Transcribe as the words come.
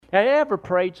Have you ever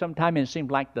prayed sometime and it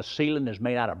seems like the ceiling is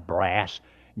made out of brass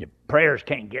and your prayers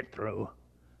can't get through?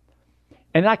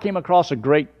 And I came across a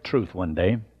great truth one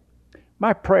day.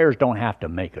 My prayers don't have to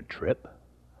make a trip.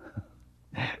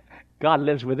 God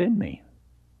lives within me.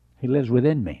 He lives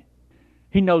within me.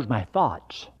 He knows my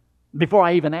thoughts before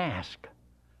I even ask.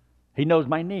 He knows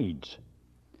my needs.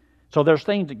 So there's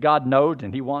things that God knows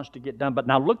and He wants to get done. But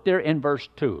now look there in verse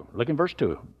 2. Look in verse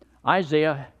 2.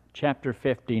 Isaiah chapter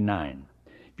 59.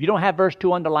 If you don't have verse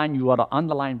 2 underlined, you ought to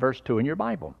underline verse 2 in your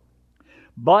Bible.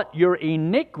 But your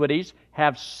iniquities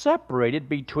have separated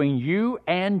between you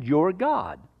and your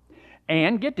God.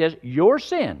 And get this, your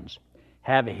sins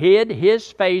have hid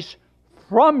His face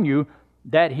from you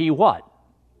that He what?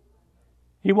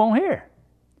 He won't hear.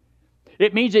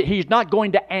 It means that He's not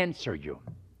going to answer you.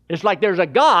 It's like there's a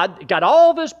God, got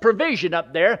all this provision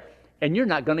up there, and you're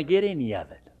not going to get any of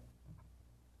it.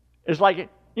 It's like,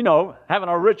 having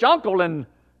a rich uncle and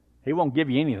he won't give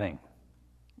you anything.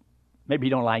 Maybe he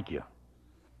don't like you.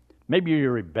 Maybe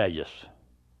you're rebellious.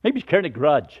 Maybe he's carrying a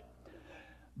grudge.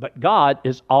 But God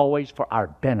is always for our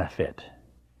benefit.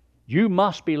 You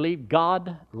must believe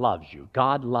God loves you.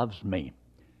 God loves me.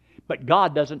 But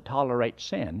God doesn't tolerate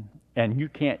sin, and you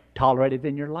can't tolerate it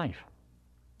in your life.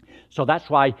 So that's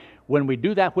why when we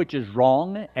do that which is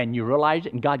wrong and you realize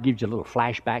it and God gives you a little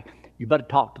flashback, you better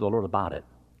talk to the Lord about it.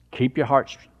 Keep your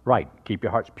hearts right. Keep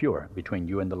your hearts pure between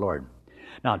you and the Lord.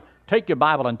 Now, take your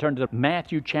Bible and turn to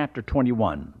Matthew chapter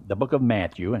 21. The book of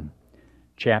Matthew and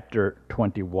chapter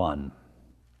 21.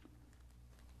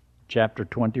 Chapter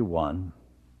 21.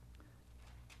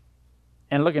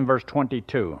 And look in verse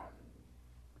 22.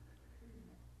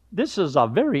 This is a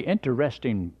very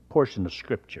interesting portion of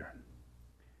Scripture.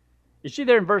 You see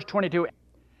there in verse 22,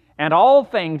 and all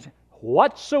things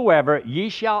whatsoever ye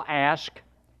shall ask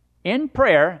in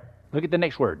prayer, look at the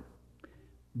next word,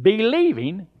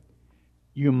 believing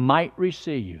you might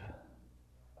receive.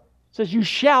 It says you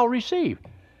shall receive.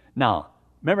 Now,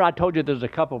 remember I told you there's a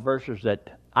couple verses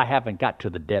that I haven't got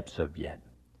to the depths of yet.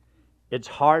 It's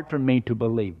hard for me to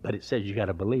believe, but it says you got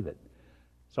to believe it.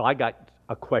 So I got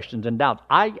questions and doubts.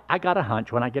 I got a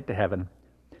hunch when I get to heaven,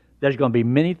 there's going to be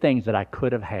many things that I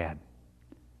could have had.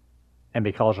 And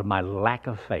because of my lack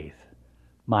of faith,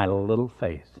 my little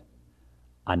faith,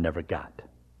 I never got.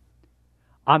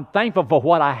 I'm thankful for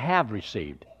what I have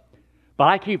received. But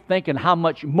I keep thinking how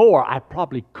much more I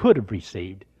probably could have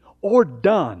received or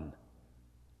done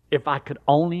if I could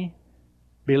only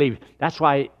believe. That's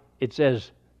why it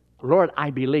says, Lord, I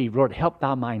believe. Lord, help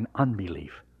thou mine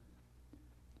unbelief.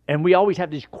 And we always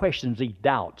have these questions, these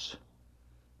doubts.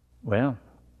 Well,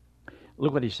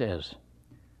 look what he says.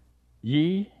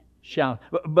 Ye shall,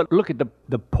 but look at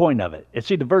the point of it.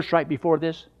 See the verse right before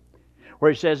this?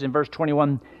 Where he says in verse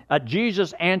 21,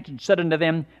 Jesus answered and said unto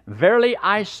them, verily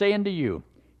I say unto you,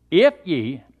 if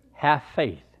ye have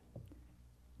faith,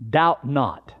 doubt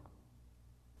not.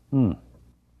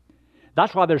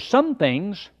 That's why there's some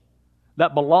things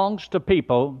that belongs to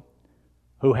people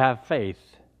who have faith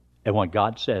in what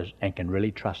God says and can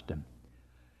really trust Him.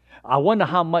 I wonder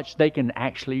how much they can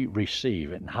actually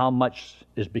receive and how much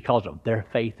is because of their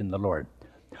faith in the Lord.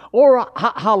 Or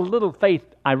how little faith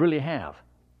I really have.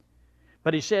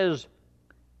 But he says,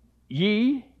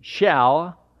 ye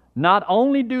shall not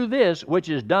only do this which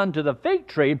is done to the fig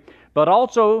tree, but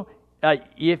also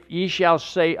if ye shall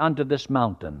say unto this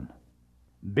mountain,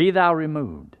 be thou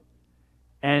removed,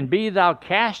 and be thou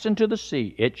cast into the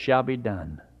sea, it shall be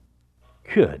done.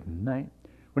 Good night.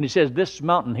 When he says this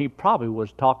mountain, he probably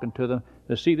was talking to them.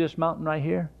 See this mountain right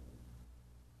here?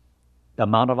 The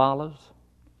Mount of Olives.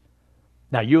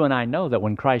 Now you and I know that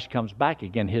when Christ comes back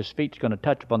again, His feet's going to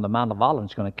touch upon the Mount of Olives,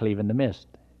 it's going to cleave in the mist.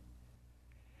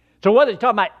 So whether he's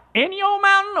talking about any old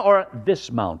mountain or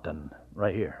this mountain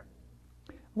right here,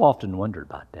 I've often wondered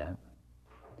about that.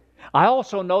 I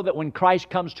also know that when Christ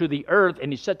comes to the earth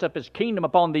and He sets up His kingdom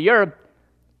upon the earth,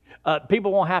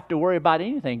 people won't have to worry about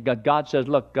anything. God says,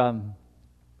 look,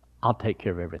 I'll take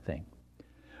care of everything.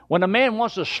 When a man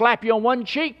wants to slap you on one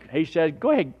cheek, he says,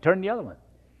 go ahead, turn the other one.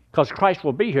 Because Christ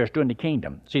will be here during the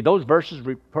kingdom. See, those verses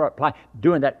apply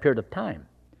during that period of time.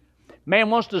 Man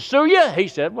wants to sue you, he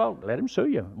said, well, let him sue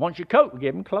you. Wants your coat,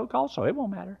 give him a cloak also. It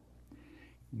won't matter.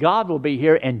 God will be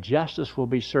here and justice will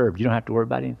be served. You don't have to worry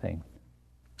about anything.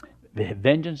 The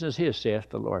vengeance is His, saith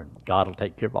the Lord. God will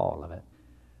take care of all of it.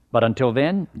 But until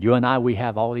then, you and I, we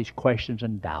have all these questions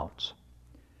and doubts.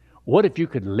 What if you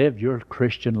could live your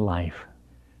Christian life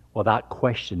without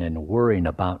questioning and worrying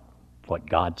about what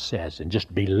God says and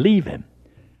just believe Him?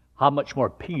 How much more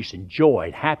peace and joy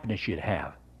and happiness you'd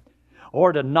have.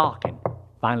 Or to knock and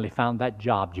finally found that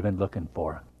job you've been looking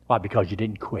for. Why? Because you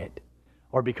didn't quit.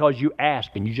 or because you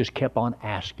asked and you just kept on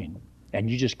asking and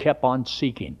you just kept on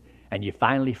seeking and you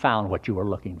finally found what you were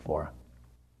looking for.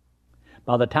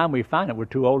 By the time we find it, we're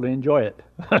too old to enjoy it.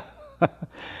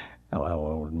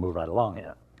 We'll move right along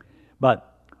here.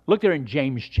 But look there in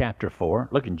James chapter 4.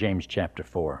 Look in James chapter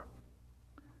 4.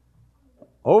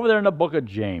 Over there in the book of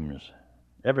James.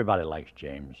 Everybody likes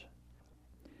James.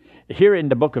 Here in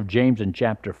the book of James in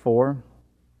chapter 4,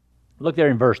 look there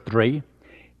in verse 3.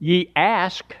 Ye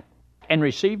ask and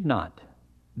receive not,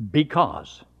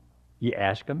 because ye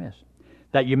ask amiss,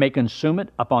 that you may consume it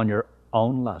upon your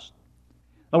own lust.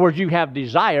 In other words, you have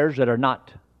desires that are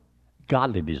not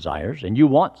godly desires, and you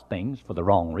want things for the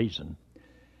wrong reason.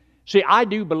 See, I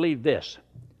do believe this,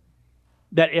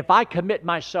 that if I commit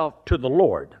myself to the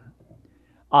Lord,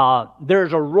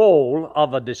 there's a role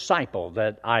of a disciple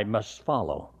that I must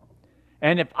follow.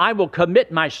 And if I will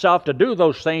commit myself to do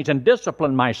those things and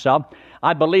discipline myself,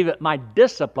 I believe that my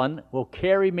discipline will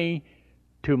carry me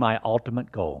to my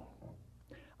ultimate goal.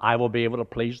 I will be able to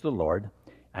please the Lord,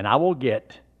 and I will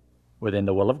get within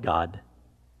the will of God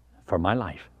for my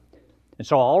life. And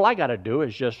so all I got to do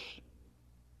is just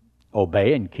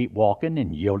obey and keep walking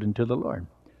and yielding to the Lord.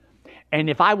 And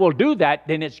if I will do that,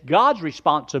 then it's God's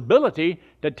responsibility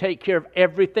to take care of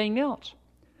everything else.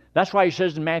 That's why he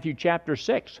says in Matthew chapter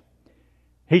 6,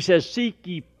 he says, seek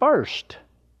ye first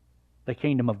the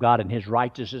kingdom of God and his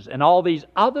righteousness, and all these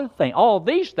other things, all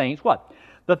these things, what?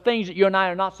 The things that you and I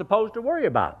are not supposed to worry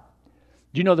about.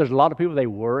 Do you know there's a lot of people, they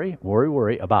worry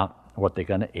about what they're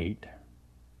going to eat,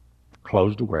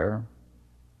 clothes to wear,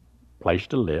 place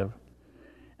to live.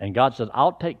 And God says,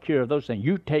 I'll take care of those things.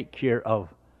 You take care of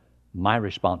my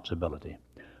responsibility.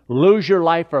 Lose your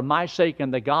life for my sake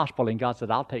and the gospel, and God said,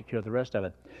 I'll take care of the rest of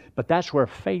it. But that's where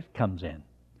faith comes in.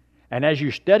 And as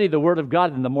you study the Word of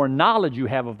God, and the more knowledge you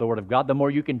have of the Word of God, the more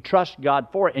you can trust God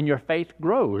for it, and your faith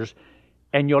grows,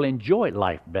 and you'll enjoy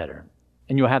life better.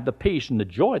 And you'll have the peace and the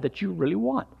joy that you really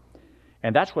want.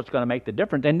 And that's what's going to make the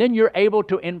difference. And then you're able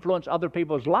to influence other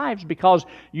people's lives because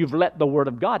you've let the Word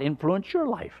of God influence your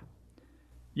life.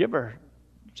 You ever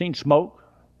seen smoke?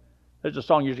 There's a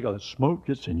song years ago, smoke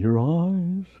gets in your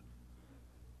eyes.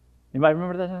 Anybody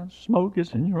remember that song? Smoke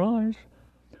gets in your eyes.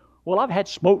 Well, I've had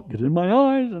smoke get in my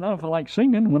eyes, and I don't feel like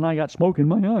singing when I got smoke in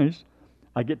my eyes.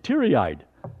 I get teary-eyed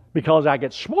because I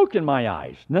get smoke in my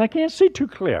eyes, and then I can't see too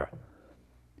clear.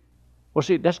 Well,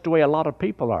 see, that's the way a lot of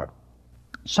people are.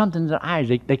 Something in their eyes,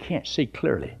 they can't see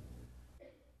clearly.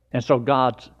 And so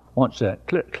God wants to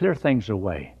clear things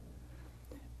away.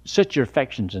 Set your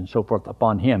affections and so forth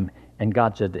upon Him, and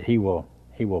God said that He will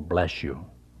bless you.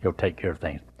 He'll take care of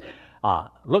things.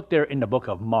 Look there in the book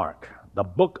of Mark. The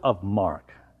book of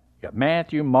Mark. You got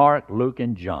Matthew, Mark, Luke,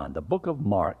 and John. The book of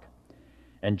Mark.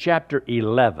 And chapter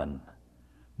 11.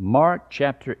 Mark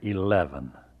chapter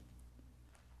 11.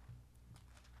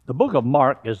 The book of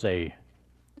Mark is a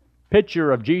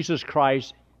picture of Jesus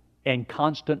Christ in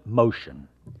constant motion.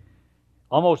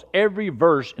 Almost every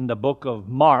verse in the book of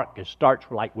Mark, it starts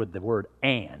like with the word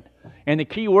and. And the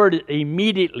key word is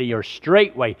immediately or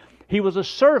straightway. He was a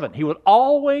servant. He was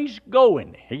always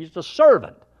going. He's a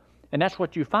servant. And that's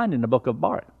what you find in the book of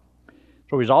Mark.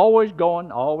 So he's always going,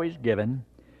 always giving.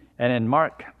 And in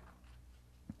Mark,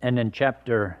 and in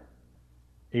chapter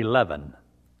 11,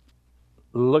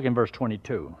 look in verse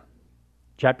 22.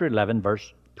 Chapter 11,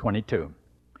 verse 22.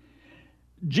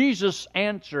 Jesus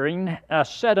answering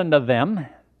said unto them,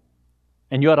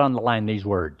 and you ought to underline these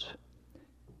words,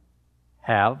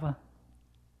 have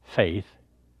faith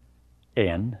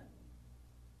in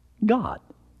God.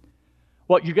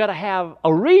 Well, you got to have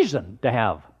a reason to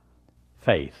have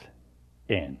faith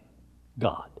in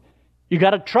God. You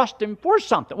got to trust Him for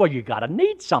something. Well, you got to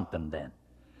need something then.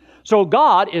 So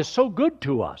God is so good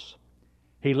to us.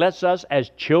 He lets us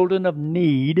as children of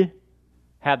need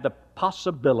have the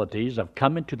possibilities of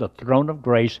coming to the throne of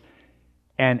grace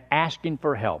and asking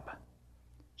for help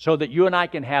so that you and I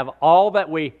can have all that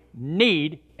we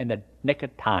need in the nick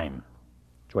of time.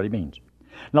 That's what He means.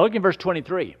 Now look in verse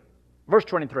 23. Verse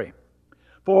 23.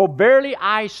 For verily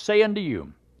I say unto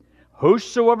you,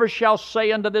 whosoever shall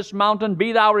say unto this mountain,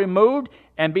 be thou removed,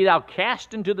 and be thou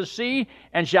cast into the sea,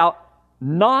 and shall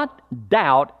not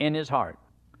doubt in his heart,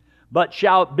 but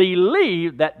shall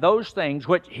believe that those things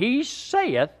which he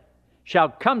saith shall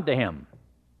come to him,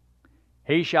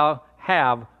 he shall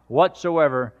have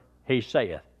whatsoever he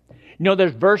saith. You know,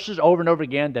 there's verses over and over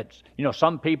again that,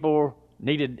 some people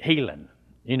needed healing,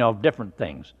 different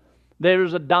things.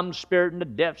 There's a dumb spirit and a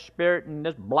deaf spirit and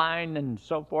this blind and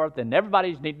so forth, and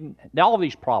everybody's needing all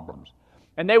these problems.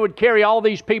 And they would carry all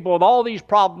these people with all these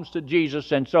problems to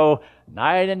Jesus, and so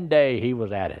night and day He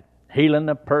was at it. healing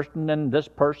a person and this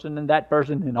person and that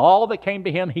person, and all that came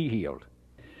to him, he healed.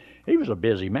 He was a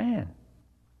busy man.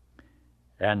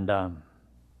 And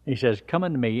he says, come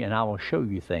unto me and I will show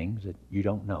you things that you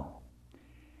don't know.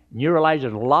 And you realize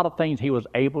there's a lot of things he was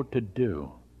able to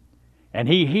do. And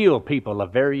he healed people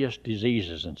of various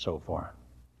diseases and so forth.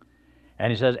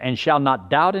 And he says, and shall not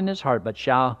doubt in his heart, but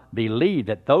shall believe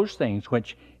that those things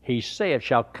which he saith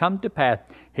shall come to pass.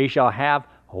 He shall have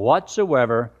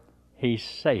whatsoever he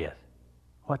saith.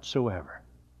 Whatsoever.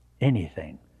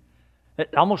 Anything.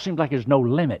 It almost seems like there's no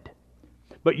limit.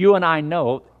 But you and I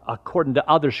know, according to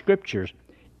other scriptures,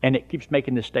 and it keeps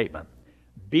making this statement,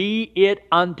 be it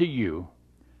unto you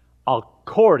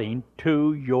according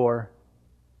to your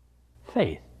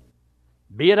faith.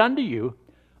 Be it unto you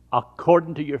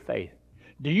according to your faith.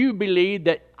 Do you believe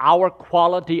that our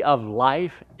quality of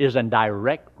life is in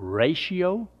direct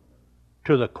ratio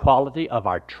to the quality of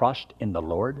our trust in the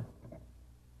Lord?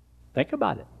 Think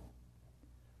about it.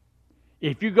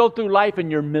 If you go through life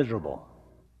and you're miserable,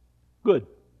 good.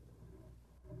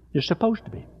 You're supposed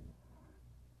to be.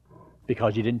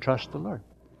 Because you didn't trust the Lord.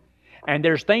 And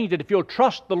there's things that if you'll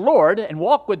trust the Lord and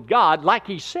walk with God like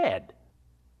He said,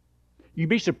 you'd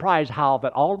be surprised how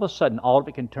that all of a sudden all of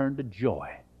it can turn to joy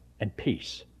and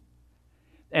peace.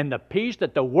 And the peace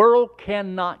that the world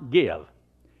cannot give.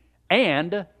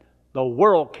 And the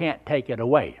world can't take it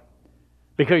away.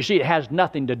 Because you see, it has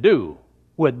nothing to do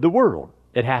with the world.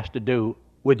 It has to do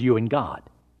with you and God.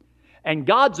 And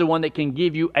God's the one that can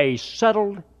give you a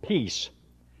settled peace.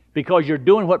 Because you're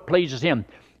doing what pleases Him.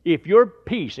 If your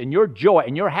peace and your joy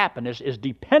and your happiness is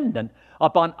dependent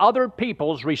upon other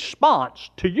people's response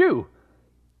to you,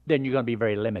 then you're going to be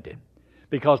very limited.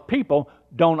 Because people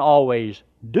don't always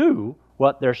do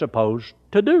what they're supposed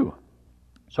to do.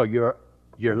 So you're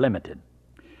limited.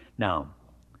 Now,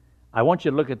 I want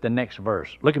you to look at the next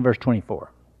verse. Look at verse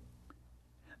 24.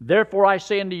 Therefore I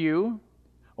say unto you,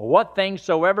 what things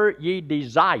soever ye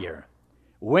desire,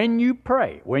 when you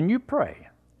pray.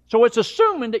 So it's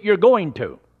assuming that you're going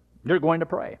to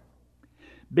pray.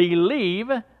 Believe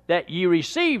that ye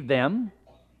receive them,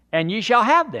 and ye shall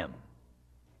have them.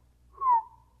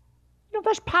 You know,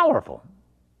 that's powerful.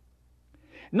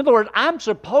 In other words, I'm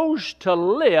supposed to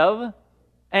live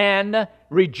and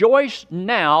rejoice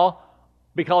now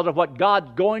because of what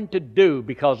God's going to do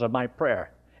because of my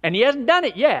prayer. And He hasn't done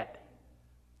it yet.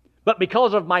 But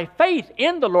because of my faith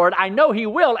in the Lord, I know He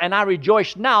will, and I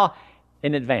rejoice now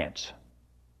in advance.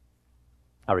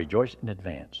 I rejoice in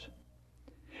advance.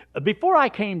 Before I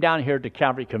came down here to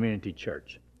Calvary Community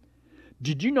Church,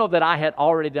 did you know that I had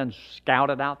already done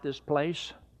scouted out this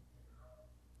place?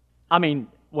 I mean,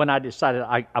 when I decided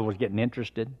I was getting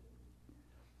interested,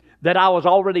 that I was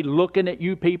already looking at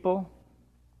you people.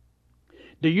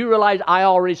 Do you realize I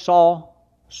already saw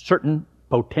certain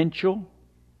potential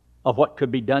of what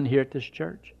could be done here at this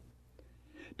church?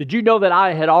 Did you know that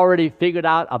I had already figured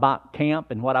out about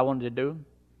camp and what I wanted to do?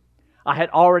 I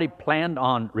had already planned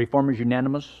on Reformers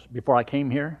Unanimous before I came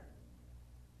here.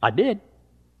 I did.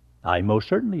 I most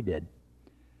certainly did.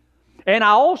 And I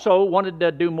also wanted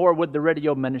to do more with the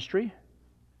radio ministry.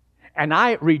 And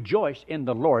I rejoiced in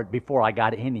the Lord before I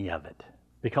got any of it.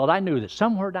 Because I knew that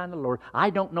somewhere down the Lord, I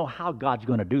don't know how God's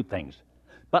going to do things.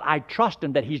 But I trust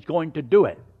Him that He's going to do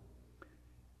it.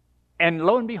 And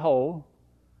lo and behold,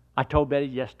 I told Betty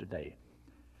yesterday,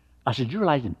 I said, you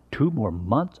realize in 2 more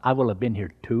months I will have been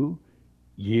here 2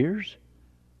 years?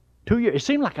 2 years. It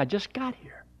seemed like I just got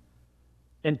here.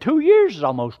 And 2 years is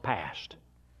almost passed.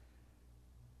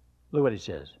 Look what it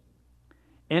says.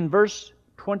 In verse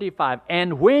 25,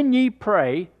 and when ye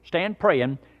pray, stand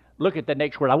praying, look at the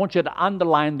next word. I want you to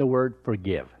underline the word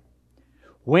forgive.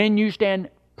 When you stand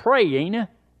praying,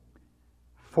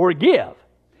 forgive.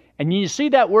 And you see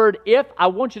that word if, I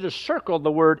want you to circle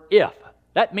the word if.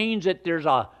 That means that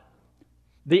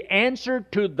the answer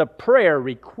to the prayer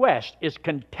request is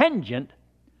contingent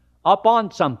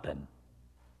upon something.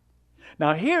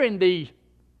 Now here in the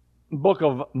book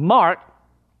of Mark,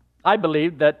 I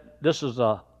believe that this is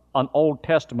an Old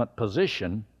Testament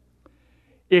position.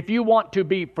 If you want to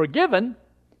be forgiven,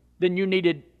 then you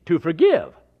needed to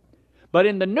forgive. But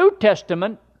in the New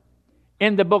Testament,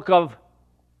 in the book of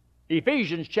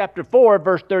Ephesians chapter 4,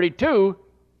 verse 32,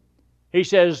 he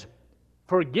says,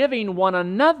 forgiving one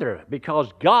another,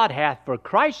 because God hath for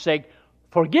Christ's sake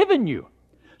forgiven you.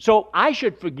 So I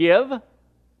should forgive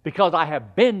because I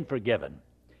have been forgiven.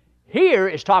 Here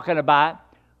it's talking about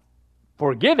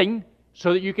forgiving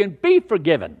so that you can be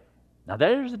forgiven. Now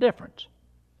there's the difference.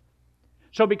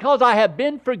 So because I have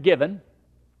been forgiven,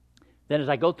 then as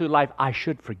I go through life, I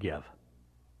should forgive.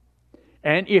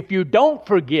 And if you don't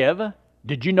forgive,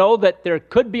 Did you know that there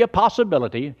could be a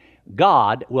possibility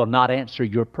God will not answer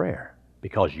your prayer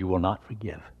because you will not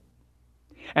forgive?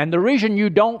 And the reason you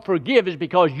don't forgive is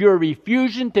because you're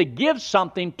refusing to give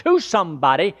something to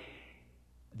somebody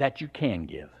that you can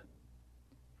give.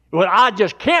 Well, I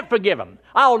just can't forgive him.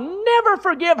 I'll never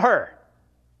forgive her.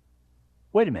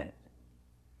 Wait a minute.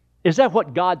 Is that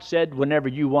what God said whenever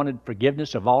you wanted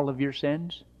forgiveness of all of your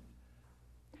sins?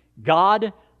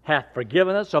 God hath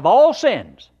forgiven us of all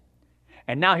sins.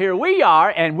 And now here we are,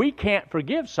 and we can't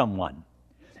forgive someone.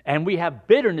 And we have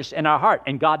bitterness in our heart,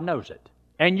 and God knows it.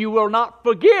 And you will not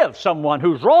forgive someone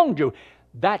who's wronged you.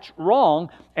 That's wrong.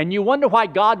 And you wonder why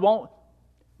God won't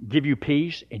give you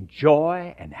peace and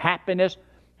joy and happiness,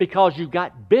 because you've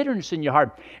got bitterness in your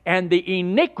heart. And the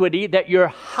iniquity that you're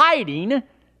hiding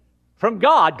from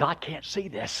God, God can't see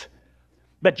this.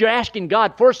 But you're asking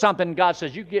God for something, and God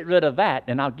says, you get rid of that,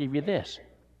 and I'll give you this.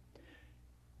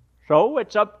 So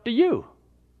it's up to you.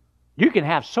 You can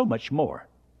have so much more.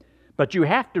 But you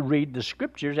have to read the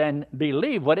Scriptures and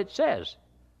believe what it says.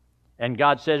 And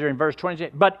God says here in verse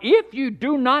 26, but if you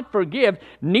do not forgive,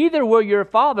 neither will your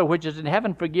Father which is in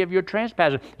heaven forgive your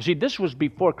trespasses. See, this was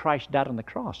before Christ died on the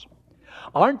cross.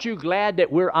 Aren't you glad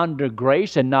that we're under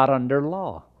grace and not under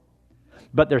law?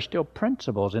 But there's still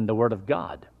principles in the Word of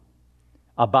God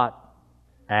about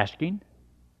asking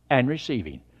and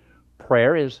receiving.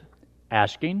 Prayer is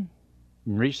asking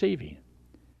and receiving.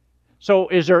 So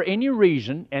is there any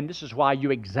reason, and this is why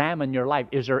you examine your life,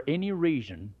 is there any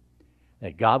reason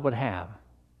that God would have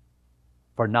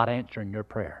for not answering your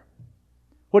prayer?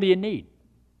 What do you need?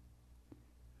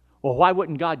 Well, why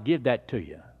wouldn't God give that to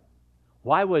you?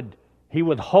 Why would He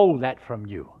withhold that from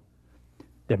you?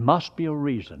 There must be a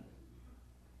reason,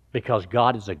 because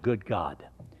God is a good God.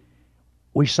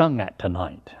 We sung that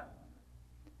tonight,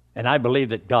 and I believe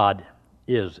that God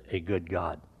is a good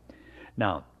God.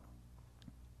 Now,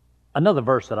 another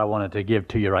verse that I wanted to give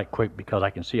to you right quick, because I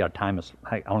can see our time is,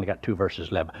 I only got 2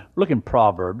 verses left. Look in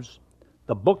Proverbs,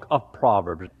 the book of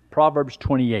Proverbs, Proverbs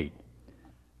 28.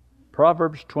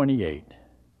 Proverbs 28.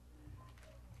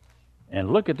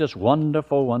 And look at this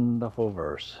wonderful, wonderful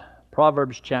verse.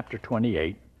 Proverbs chapter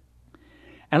 28.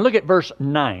 And look at verse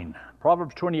 9.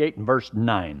 Proverbs 28 and verse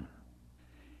 9.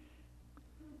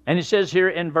 And it says here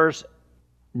in verse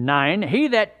 9, he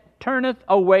that turneth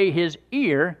away his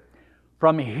ear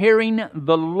from hearing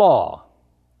the law,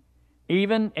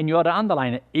 even, and you ought to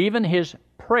underline it, even his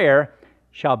prayer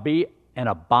shall be an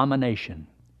abomination.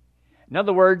 In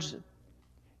other words,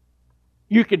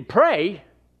 you can pray,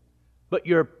 but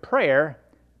your prayer,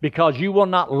 because you will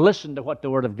not listen to what the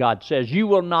Word of God says, you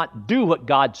will not do what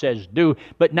God says do,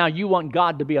 but now you want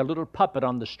God to be a little puppet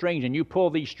on the strings, and you pull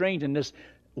these strings, and this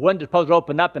window's supposed to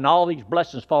open up, and all these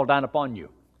blessings fall down upon you.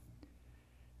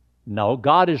 No,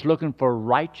 God is looking for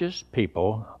righteous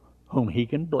people whom He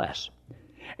can bless.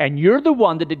 And you're the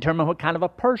one that determines what kind of a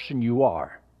person you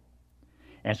are.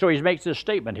 And so He makes this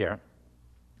statement here.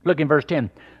 Look in verse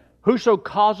 10. Whoso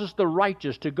causes the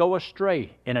righteous to go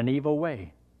astray in an evil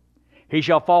way, he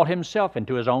shall fall himself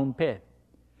into his own pit.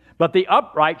 But the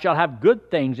upright shall have good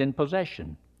things in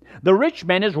possession. The rich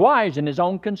man is wise in his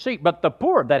own conceit, but the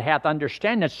poor that hath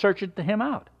understanding searcheth him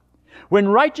out. When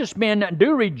righteous men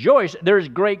do rejoice, there is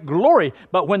great glory.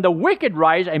 But when the wicked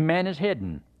rise, a man is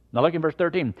hidden. Now look in verse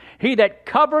 13. He that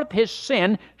covereth his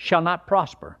sin shall not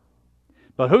prosper.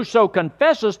 But whoso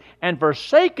confesseth and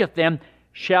forsaketh them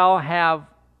shall have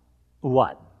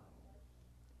what?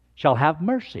 Shall have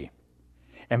mercy.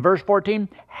 And verse 14.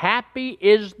 Happy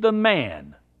is the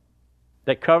man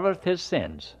that covereth his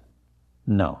sins.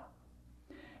 No.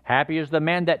 Happy is the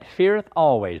man that feareth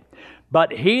always.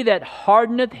 But he that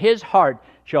hardeneth his heart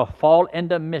shall fall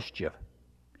into mischief.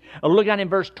 Look down in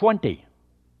verse 20.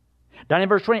 Down in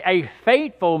verse 20, a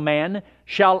faithful man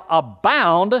shall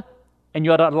abound, and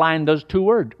you ought to align those 2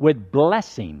 words, with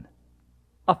blessing.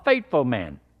 A faithful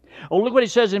man. Oh, look what he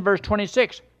says in verse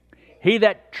 26. He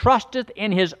that trusteth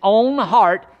in his own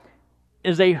heart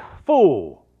is a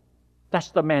fool.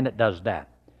 That's the man that does that.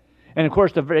 And of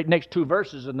course, the very next 2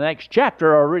 verses in the next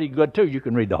chapter are really good too. You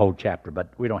can read the whole chapter, but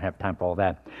we don't have time for all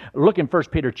that. Look in 1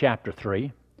 Peter chapter 3.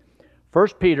 1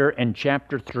 Peter in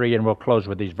chapter 3, and we'll close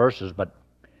with these verses, but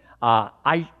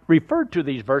I referred to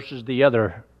these verses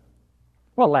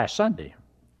last Sunday.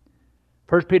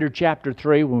 1 Peter chapter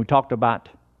 3, when we talked about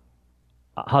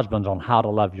husbands on how to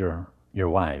love your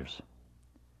wives.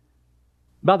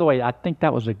 By the way, I think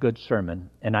that was a good sermon,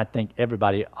 and I think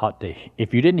everybody ought to,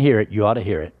 if you didn't hear it, you ought to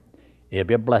hear it. It'll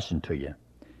be a blessing to you.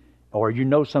 Or you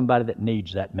know somebody that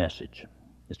needs that message.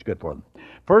 It's good for them.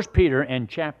 1 Peter in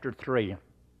chapter 3.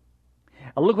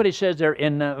 Look what he says there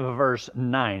in verse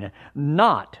 9.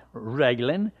 Not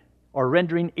regaling or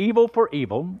rendering evil for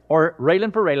evil or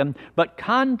railing for railing, but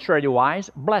contrariwise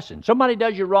blessing. Somebody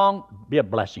does you wrong, be a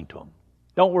blessing to them.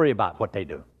 Don't worry about what they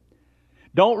do.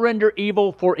 Don't render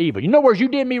evil for evil. In other words, you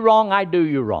did me wrong, I do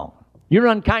you wrong. You're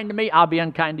unkind to me, I'll be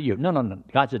unkind to you. No, no, no.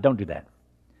 God said, don't do that.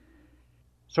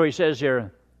 So he says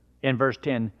here in verse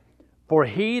 10, for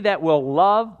he that will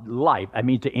love life, I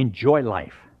mean to enjoy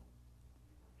life,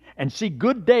 and see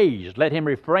good days, let him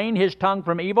refrain his tongue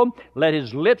from evil, let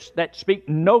his lips that speak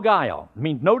no guile,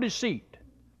 means no deceit,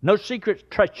 no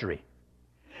secret treachery.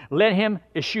 Let him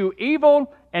eschew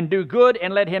evil and do good,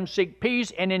 and let him seek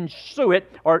peace and ensue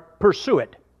it or pursue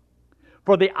it.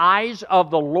 For the eyes of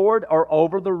the Lord are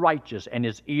over the righteous, and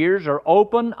his ears are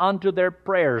open unto their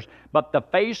prayers, but the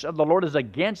face of the Lord is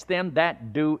against them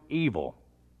that do evil.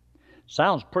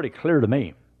 Sounds pretty clear to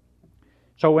me.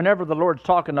 So whenever the Lord's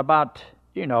talking about,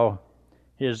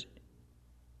 his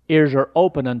ears are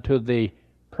open unto the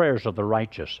prayers of the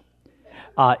righteous.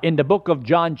 In the book of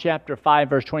John chapter 5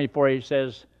 verse 24, he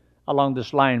says along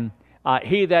this line,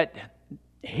 he that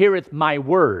heareth my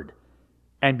word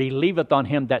and believeth on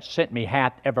him that sent me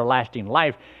hath everlasting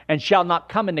life, and shall not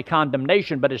come into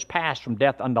condemnation, but is passed from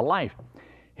death unto life.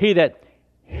 He that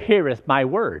heareth my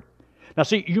word. Now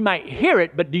see, you might hear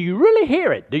it, but do you really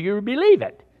hear it? Do you believe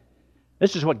it?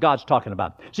 This is what God's talking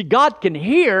about. See, God can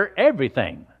hear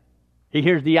everything. He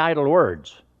hears the idle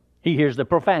words. He hears the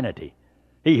profanity.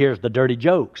 He hears the dirty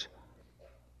jokes.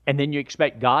 And then you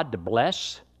expect God to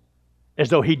bless as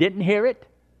though He didn't hear it?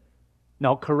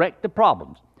 No, correct the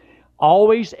problems.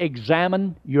 Always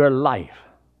examine your life,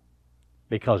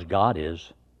 because God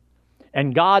is.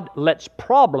 And God lets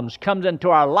problems come into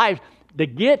our life to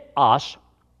get us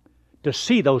to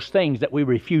see those things that we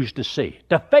refuse to see,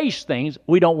 to face things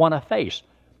we don't want to face,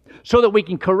 so that we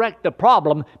can correct the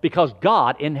problem, because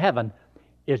God in heaven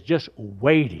is just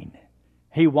waiting.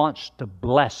 He wants to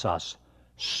bless us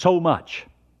so much.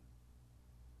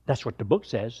 That's what the book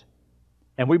says.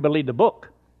 And we believe the book,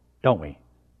 don't we?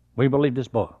 We believe this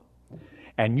book.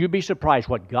 And you'd be surprised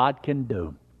what God can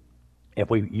do if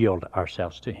we yield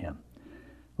ourselves to Him.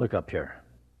 Look up here.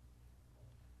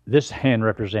 This hand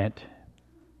represents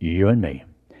you and me.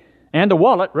 And the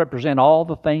wallet represent all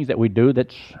the things that we do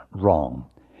that's wrong.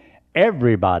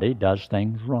 Everybody does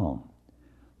things wrong.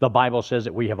 The Bible says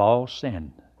that we have all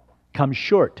sinned, come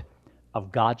short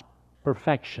of God's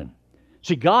perfection.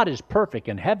 See, God is perfect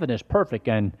and heaven is perfect,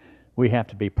 and we have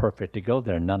to be perfect to go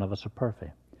there. None of us are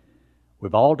perfect.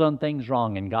 We've all done things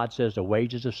wrong, and God says the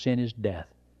wages of sin is death.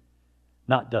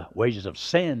 Not the wages of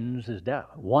sins is death.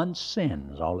 One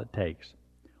sin is all it takes.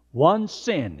 One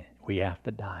sin, we have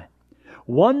to die.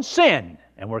 One sin,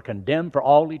 and we're condemned for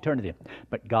all eternity.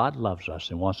 But God loves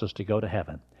us and wants us to go to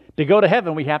heaven. To go to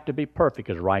heaven, we have to be perfect,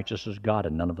 as righteous as God,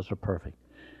 and none of us are perfect.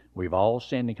 We've all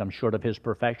sinned and come short of His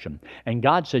perfection. And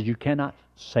God says you cannot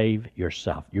save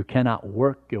yourself. You cannot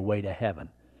work your way to heaven.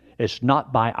 It's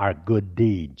not by our good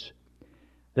deeds.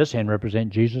 This hand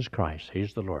represents Jesus Christ.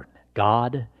 He's the Lord.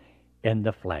 God in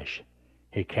the flesh.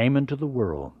 He came into the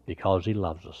world because He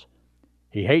loves us.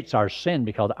 He hates our sin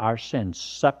because our sin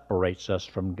separates us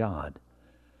from God.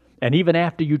 And even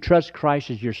after you trust Christ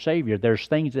as your Savior, there's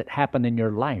things that happen in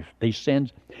your life. These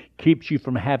sins keeps you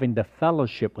from having the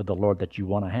fellowship with the Lord that you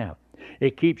want to have.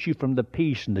 It keeps you from the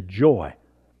peace and the joy.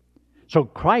 So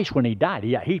Christ, when He died,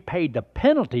 He paid the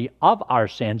penalty of our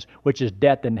sins, which is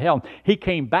death and hell. He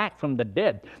came back from the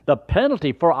dead. The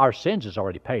penalty for our sins is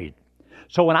already paid.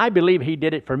 So when I believe He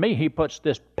did it for me, He puts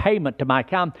this payment to my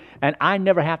account, and I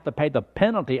never have to pay the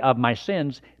penalty of my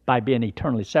sins by being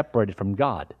eternally separated from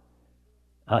God.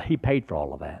 He paid for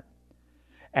all of that.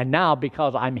 And now,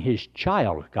 because I'm His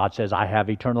child, God says, I have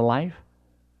eternal life.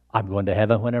 I'm going to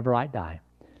heaven whenever I die.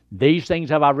 These things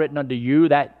have I written unto you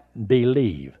that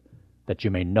believe, that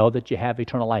you may know that you have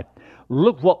eternal life.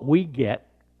 Look what we get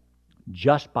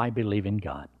just by believing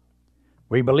God.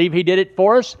 We believe He did it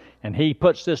for us, and He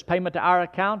puts this payment to our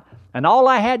account, and all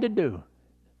I had to do,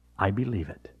 I believe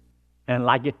it. And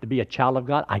I get to be a child of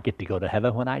God. I get to go to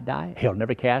heaven when I die. He'll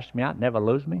never cast me out, never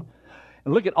lose me.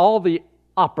 And look at all the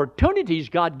opportunities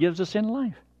God gives us in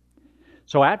life.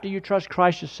 So after you trust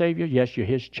Christ as Savior, yes, you're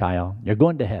His child. You're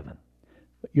going to heaven.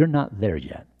 But you're not there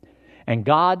yet. And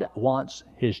God wants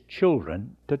His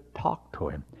children to talk to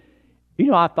Him.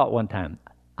 I thought one time,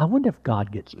 I wonder if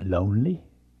God gets lonely.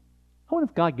 I wonder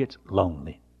if God gets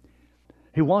lonely.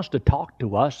 He wants to talk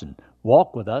to us and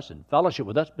walk with us and fellowship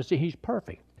with us, but see, He's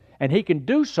perfect. And He can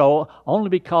do so only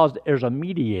because there's a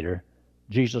mediator,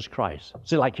 Jesus Christ.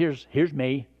 See, like here's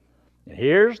me, and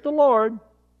here's the Lord,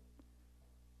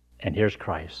 and here's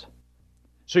Christ.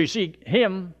 So you see,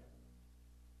 Him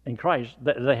in Christ,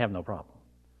 they have no problem.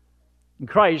 In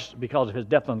Christ, because of His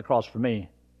death on the cross for me,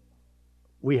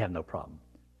 we have no problem.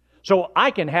 So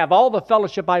I can have all the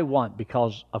fellowship I want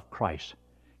because of Christ.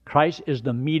 Christ is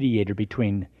the mediator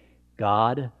between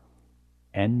God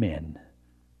and men.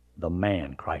 The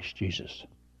man, Christ Jesus.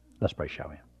 Let's pray, shall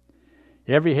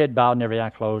we? Every head bowed and every eye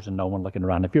closed and no one looking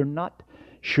around. If you're not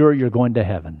sure you're going to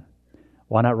heaven,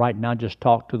 why not right now just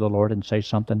talk to the Lord and say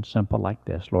something simple like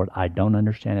this? Lord, I don't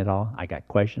understand it all. I got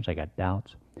questions. I got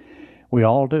doubts. We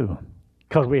all do.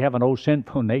 Because we have an old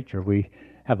sinful nature. We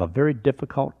have a very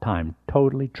difficult time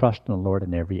totally trusting the Lord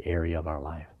in every area of our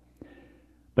life.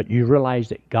 But you realize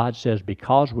that God says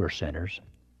because we're sinners,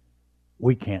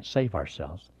 we can't save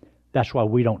ourselves. That's why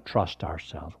we don't trust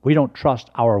ourselves. We don't trust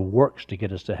our works to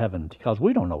get us to heaven because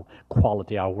we don't know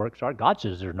quality our works are. God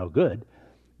says they're no good.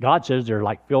 God says they're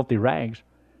like filthy rags.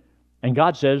 And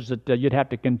God says that you'd have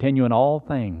to continue in all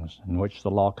things in which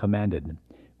the law commanded.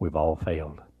 We've all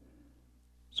failed.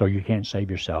 So you can't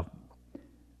save yourself.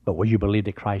 But will you believe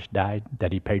that Christ died,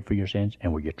 that He paid for your sins,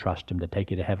 and will you trust Him to take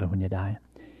you to heaven when you die?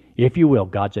 If you will,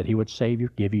 God said He would save you,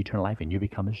 give you eternal life, and you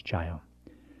become His child.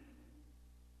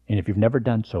 And if you've never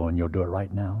done so and you'll do it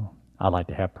right now, I'd like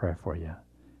to have prayer for you.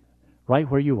 Right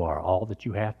where you are, all that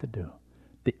you have to do,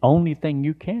 the only thing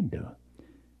you can do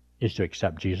is to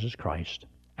accept Jesus Christ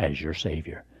as your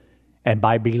Savior. And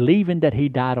by believing that He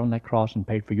died on that cross and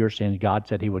paid for your sins, God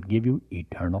said He would give you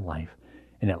eternal life.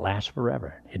 And it lasts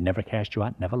forever. He'd never cast you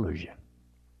out, never lose you.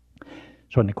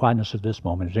 So in the quietness of this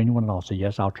moment, is anyone else say,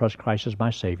 yes, I'll trust Christ as my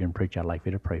Savior and preach, I'd like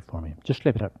you to pray for me. Just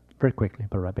slip it up very quickly,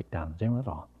 put it right back down. Is anyone at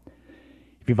all?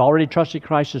 If you've already trusted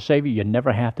Christ as Savior, you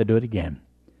never have to do it again.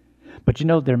 But you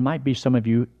know, there might be some of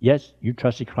you, yes, you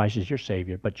trusted Christ as your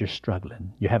Savior, but you're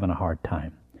struggling. You're having a hard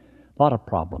time. A lot of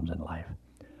problems in life.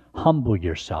 Humble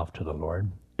yourself to the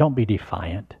Lord. Don't be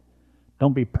defiant.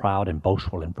 Don't be proud and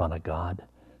boastful in front of God.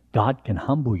 God can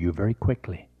humble you very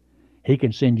quickly. He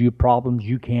can send you problems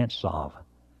you can't solve.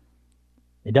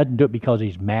 He doesn't do it because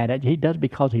He's mad at you. He does it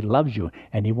because He loves you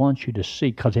and He wants you to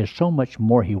see, because there's so much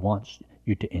more He wants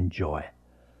you to enjoy.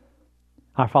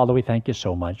 Our Father, we thank You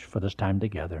so much for this time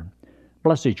together.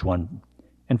 Bless each one.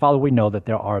 And Father, we know that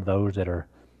there are those that are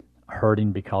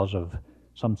hurting because of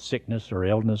some sickness or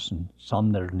illness, and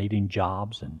some that are needing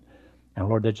jobs. And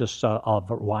Lord, there's just a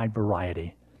wide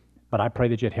variety. But I pray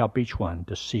that You'd help each one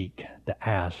to seek, to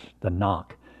ask, to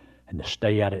knock, and to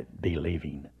stay at it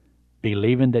believing.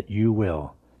 Believing that You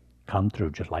will come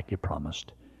through just like You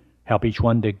promised. Help each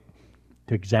one to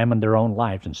examine their own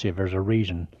lives and see if there's a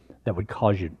reason that would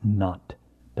cause You not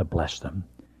to bless them.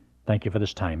 Thank You for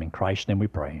this time. In Christ's name we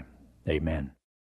pray. Amen.